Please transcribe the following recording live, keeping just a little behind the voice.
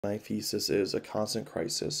My thesis is A Constant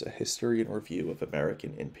Crisis, A History and Review of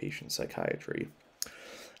American Inpatient Psychiatry.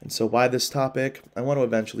 And so why this topic? I want to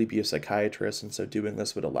eventually be a psychiatrist, and so doing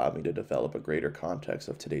this would allow me to develop a greater context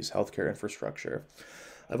of today's healthcare infrastructure.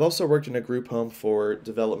 I've also worked in a group home for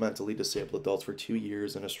developmentally disabled adults for 2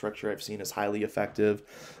 years in a structure I've seen as highly effective,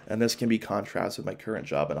 and this can be contrasted with my current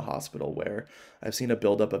job in a hospital where I've seen a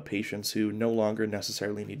buildup of patients who no longer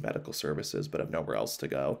necessarily need medical services but have nowhere else to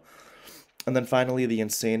go. And then finally, the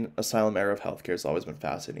insane asylum era of healthcare has always been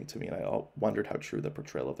fascinating to me, and I wondered how true the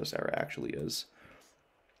portrayal of this era actually is.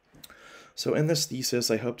 So, in this thesis,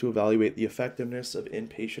 I hope to evaluate the effectiveness of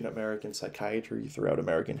inpatient American psychiatry throughout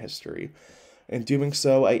American history. In doing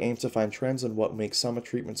so, I aim to find trends in what makes some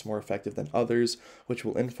treatments more effective than others, which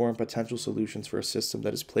will inform potential solutions for a system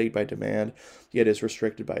that is plagued by demand, yet is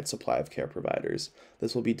restricted by its supply of care providers.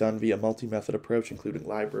 This will be done via a multi-method approach, including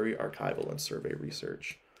library, archival, and survey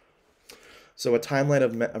research. So a timeline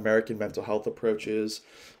of American mental health approaches.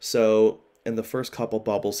 So in the first couple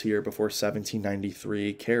bubbles here before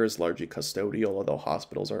 1793, care is largely custodial, although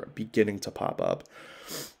hospitals are beginning to pop up.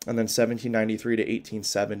 And then 1793 to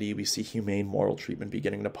 1870, we see humane moral treatment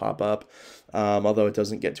beginning to pop up, although it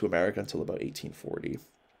doesn't get to America until about 1840.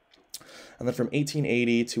 And then from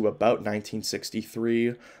 1880 to about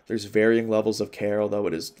 1963, there's varying levels of care, although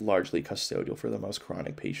it is largely custodial for the most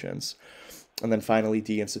chronic patients. And then finally,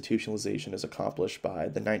 deinstitutionalization is accomplished by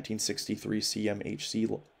the 1963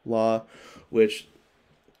 CMHC law, which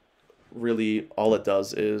really all it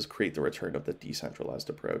does is create the return of the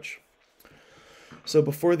decentralized approach. So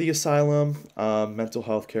before the asylum, mental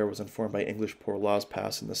health care was informed by English poor laws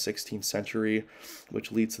passed in the 16th century,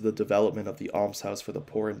 which leads to the development of the almshouse for the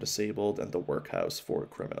poor and disabled and the workhouse for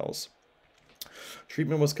criminals.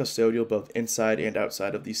 Treatment was custodial both inside and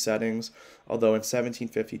outside of these settings, although in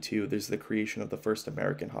 1752 there's the creation of the first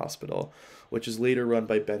American hospital, which is later run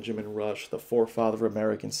by Benjamin Rush, the forefather of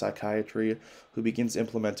American psychiatry, who begins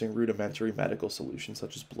implementing rudimentary medical solutions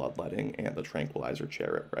such as bloodletting and the tranquilizer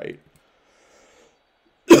chair at Wright.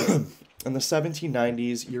 In the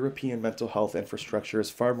 1790s, European mental health infrastructure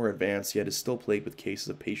is far more advanced, yet is still plagued with cases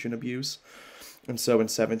of patient abuse. And so in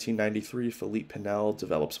 1793, Philippe Pinel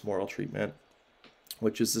develops moral treatment,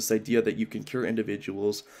 which is this idea that you can cure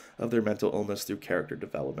individuals of their mental illness through character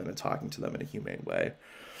development and talking to them in a humane way.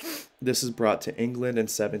 This is brought to England in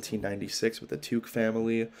 1796 with the Tuke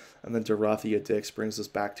family, and then Dorothea Dix brings us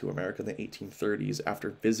back to America in the 1830s after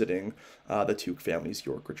visiting the Tuke family's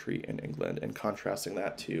York retreat in England, and contrasting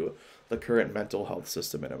that to the current mental health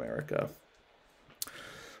system in America.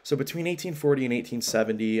 So between 1840 and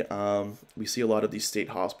 1870, we see a lot of these state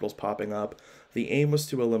hospitals popping up. The aim was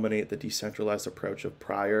to eliminate the decentralized approach of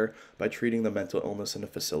prior by treating the mental illness in a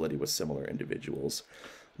facility with similar individuals.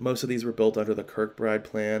 Most of these were built under the Kirkbride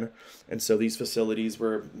plan, and so these facilities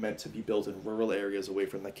were meant to be built in rural areas away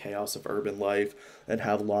from the chaos of urban life and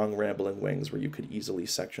have long rambling wings where you could easily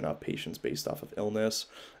section off patients based off of illness,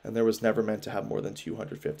 and there was never meant to have more than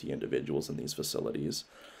 250 individuals in these facilities.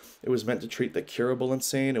 It was meant to treat the curable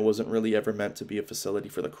insane. It wasn't really ever meant to be a facility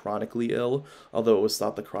for the chronically ill, although it was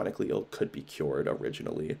thought the chronically ill could be cured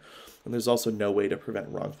originally. And there's also no way to prevent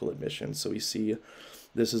wrongful admission, so we see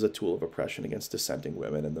this is a tool of oppression against dissenting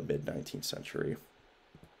women in the mid-19th century.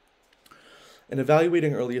 In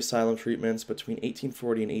evaluating early asylum treatments between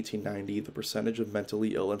 1840 and 1890, the percentage of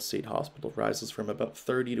mentally ill in state hospital rises from about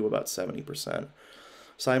 30 to about 70%.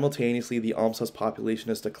 Simultaneously, the almshouse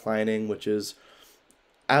population is declining, which is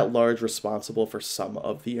at large responsible for some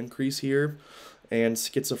of the increase here, and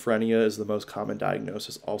schizophrenia is the most common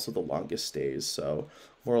diagnosis, also the longest stays, so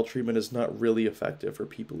moral treatment is not really effective for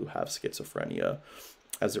people who have schizophrenia,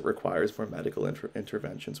 as it requires more medical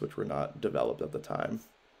interventions which were not developed at the time.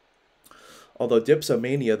 Although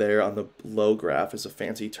dipsomania there on the low graph is a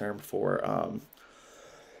fancy term for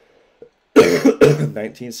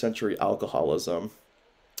 19th century alcoholism.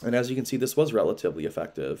 And as you can see, this was relatively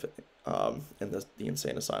effective in the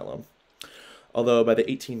insane asylum. Although by the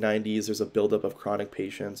 1890s, there's a buildup of chronic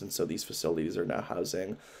patients, and so these facilities are now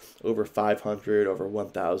housing over 500, over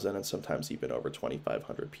 1,000, and sometimes even over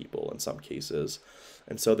 2,500 people in some cases.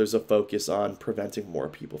 And so there's a focus on preventing more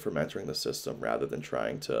people from entering the system rather than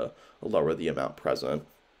trying to lower the amount present.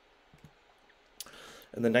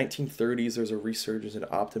 In the 1930s, there's a resurgence in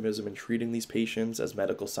optimism in treating these patients as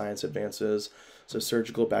medical science advances. So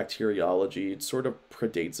surgical bacteriology sort of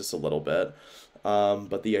predates this a little bit,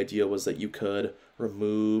 but the idea was that you could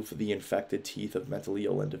remove the infected teeth of mentally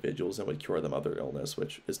ill individuals and would cure them of their illness,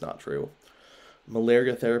 which is not true.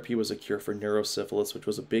 Malaria therapy was a cure for neurosyphilis, which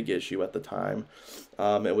was a big issue at the time.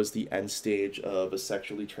 It was the end stage of a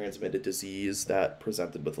sexually transmitted disease that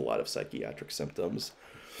presented with a lot of psychiatric symptoms.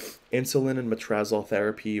 Insulin and metrazole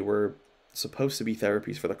therapy were supposed to be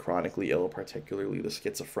therapies for the chronically ill, particularly the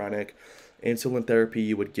schizophrenic. Insulin therapy,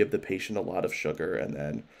 you would give the patient a lot of sugar and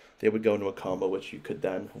then they would go into a coma, which you could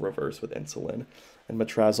then reverse with insulin. And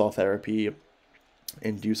metrazole therapy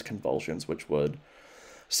induced convulsions, which would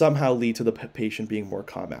somehow lead to the patient being more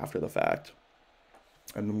calm after the fact.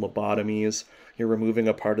 And then lobotomies, you're removing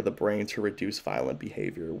a part of the brain to reduce violent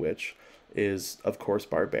behavior, which is, of course,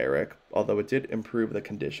 barbaric, although it did improve the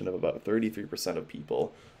condition of about 33% of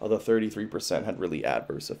people, although 33% had really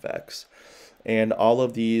adverse effects. And all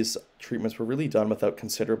of these treatments were really done without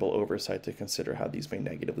considerable oversight to consider how these may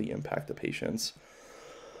negatively impact the patients.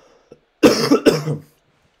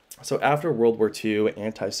 So after World War II,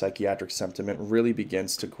 anti-psychiatric sentiment really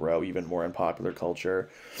begins to grow even more in popular culture.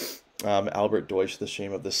 Albert Deutsch, The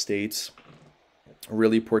Shame of the States,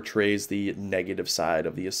 really portrays the negative side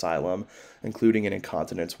of the asylum, including an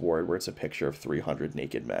incontinence ward where it's a picture of 300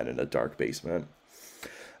 naked men in a dark basement.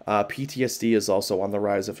 PTSD is also on the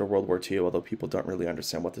rise after World War II, although people don't really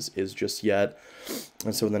understand what this is just yet.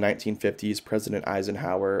 And so in the 1950s, President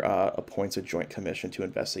Eisenhower appoints a joint commission to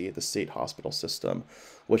investigate the state hospital system,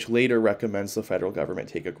 which later recommends the federal government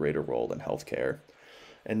take a greater role in healthcare.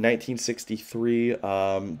 In 1963,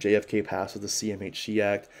 JFK passes the CMHC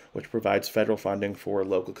Act, which provides federal funding for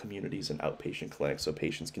local communities and outpatient clinics so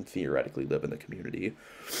patients can theoretically live in the community,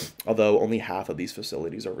 although only half of these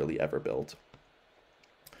facilities are really ever built.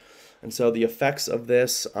 And so the effects of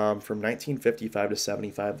this, from 1955 to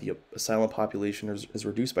 75, the asylum population is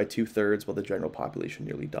reduced by 2/3, while the general population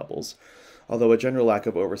nearly doubles. Although a general lack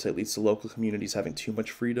of oversight leads to local communities having too much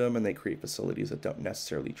freedom, and they create facilities that don't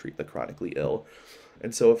necessarily treat the chronically ill.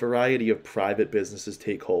 And so a variety of private businesses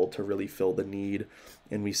take hold to really fill the need,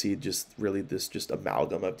 and we see just really this just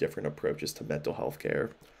amalgam of different approaches to mental health care.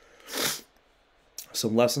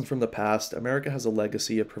 Some lessons from the past. America has a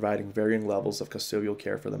legacy of providing varying levels of custodial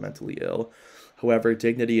care for the mentally ill. However,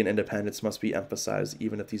 dignity and independence must be emphasized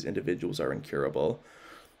even if these individuals are incurable.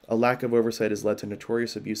 A lack of oversight has led to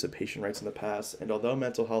notorious abuse of patient rights in the past, and although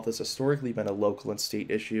mental health has historically been a local and state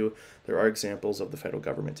issue, there are examples of the federal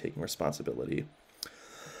government taking responsibility.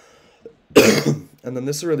 And then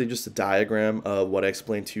this is really just a diagram of what I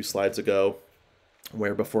explained 2 slides ago,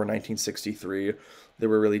 where before 1963, there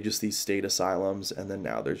were really just these state asylums, and then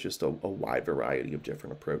now there's just a wide variety of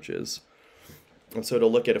different approaches. And so to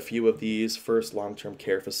look at a few of these, first, long-term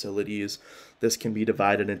care facilities. This can be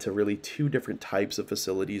divided into really 2 different types of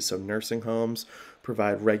facilities. So nursing homes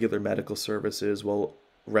provide regular medical services, while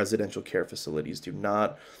residential care facilities do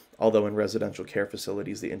not, although in residential care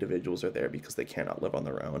facilities, the individuals are there because they cannot live on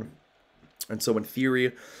their own. And so in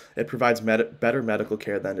theory, it provides better medical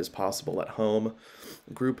care than is possible at home.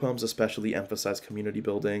 Group homes especially emphasize community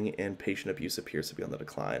building, and patient abuse appears to be on the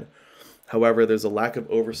decline. However, there's a lack of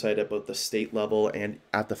oversight at both the state level and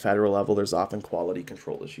at the federal level. There's often quality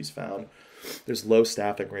control issues found. There's low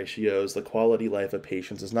staffing ratios. The quality of life of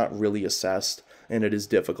patients is not really assessed, and it is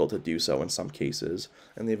difficult to do so in some cases.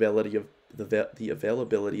 And the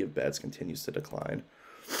availability of beds continues to decline.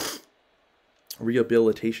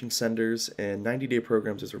 Rehabilitation centers and 90-day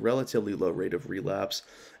programs is a relatively low rate of relapse,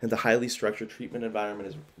 and the highly structured treatment environment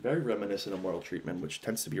is very reminiscent of moral treatment, which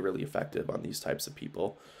tends to be really effective on these types of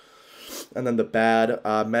people. And then the bad,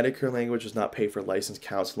 Medicare language does not pay for licensed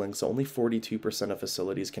counseling, so only 42% of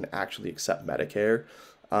facilities can actually accept Medicare.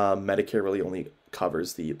 Medicare really only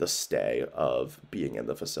covers the stay of being in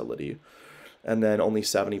the facility. And then only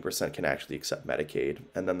 70% can actually accept Medicaid.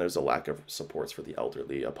 And then there's a lack of supports for the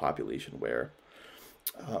elderly, a population where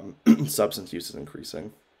substance use is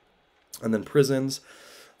increasing. And then prisons.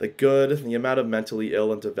 The amount of mentally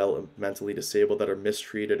ill and developmentally disabled that are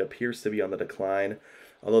mistreated appears to be on the decline.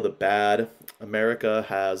 Although the bad, America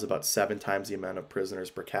has about 7 times the amount of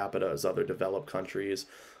prisoners per capita as other developed countries,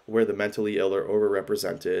 where the mentally ill are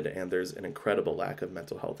overrepresented, and there's an incredible lack of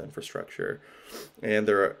mental health infrastructure. And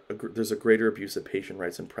there's a greater abuse of patient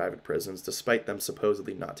rights in private prisons, despite them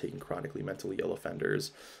supposedly not taking chronically mentally ill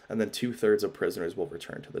offenders. And then 2/3 of prisoners will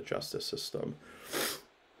return to the justice system.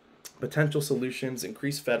 Potential solutions: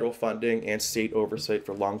 increase federal funding and state oversight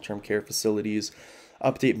for long-term care facilities,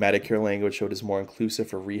 update Medicare language so it is more inclusive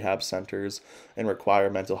for rehab centers, and require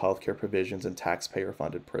mental health care provisions in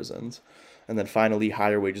taxpayer-funded prisons. And then finally,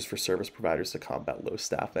 higher wages for service providers to combat low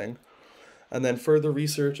staffing. And then further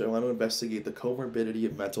research, I want to investigate the comorbidity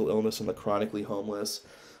of mental illness in the chronically homeless,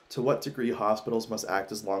 to what degree hospitals must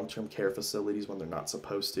act as long-term care facilities when they're not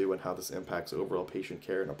supposed to, and how this impacts overall patient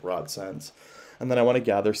care in a broad sense. And then I want to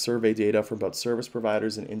gather survey data from both service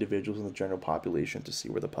providers and individuals in the general population to see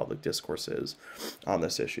where the public discourse is on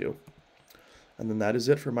this issue. And then that is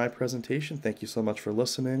it for my presentation. Thank you so much for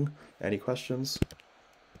listening. Any questions?